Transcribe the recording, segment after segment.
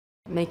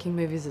Making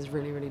movies is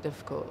really, really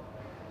difficult.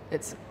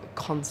 It's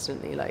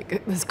constantly,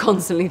 like, there's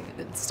constantly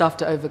stuff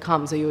to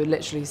overcome, so you're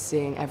literally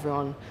seeing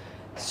everyone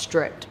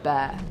stripped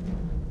bare.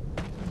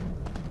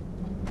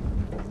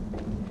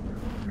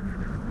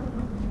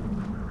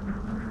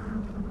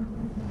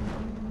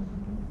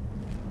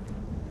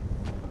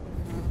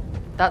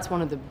 That's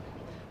one of the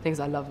things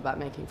I love about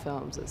making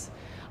films is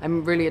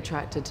I'm really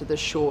attracted to the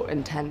short,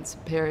 intense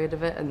period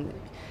of it, and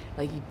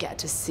like you get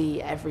to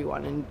see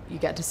everyone, and you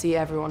get to see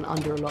everyone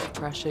under a lot of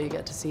pressure, you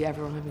get to see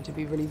everyone having to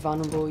be really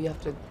vulnerable, you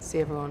have to see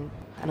everyone,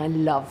 and I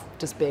love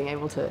just being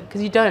able to,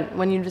 because you don't,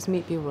 when you just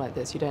meet people like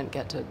this, you don't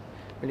get to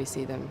really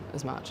see them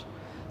as much.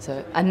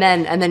 So, and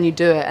then you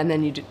do it, and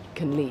then you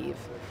can leave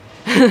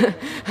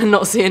and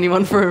not see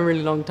anyone for a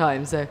really long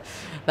time, so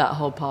that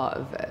whole part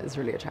of it is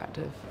really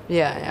attractive.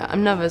 Yeah,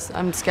 I'm nervous,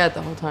 I'm scared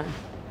the whole time,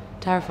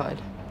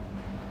 terrified.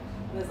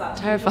 Is that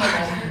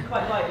Terrified.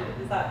 Quite like,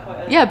 is that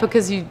quite a... Yeah,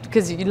 because you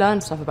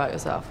learn stuff about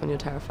yourself when you're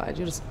terrified.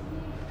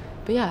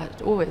 But yeah,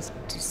 always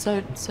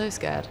so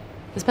scared.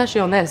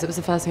 Especially on this, it was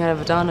the first thing I'd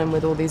ever done, and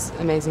with all these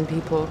amazing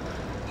people,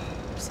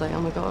 just like,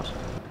 oh my God.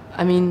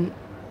 I mean,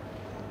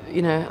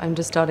 you know, I'm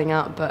just starting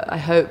out, but I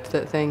hope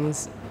that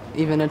things,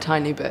 even a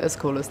tiny bit as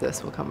cool as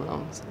this, will come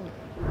along. So.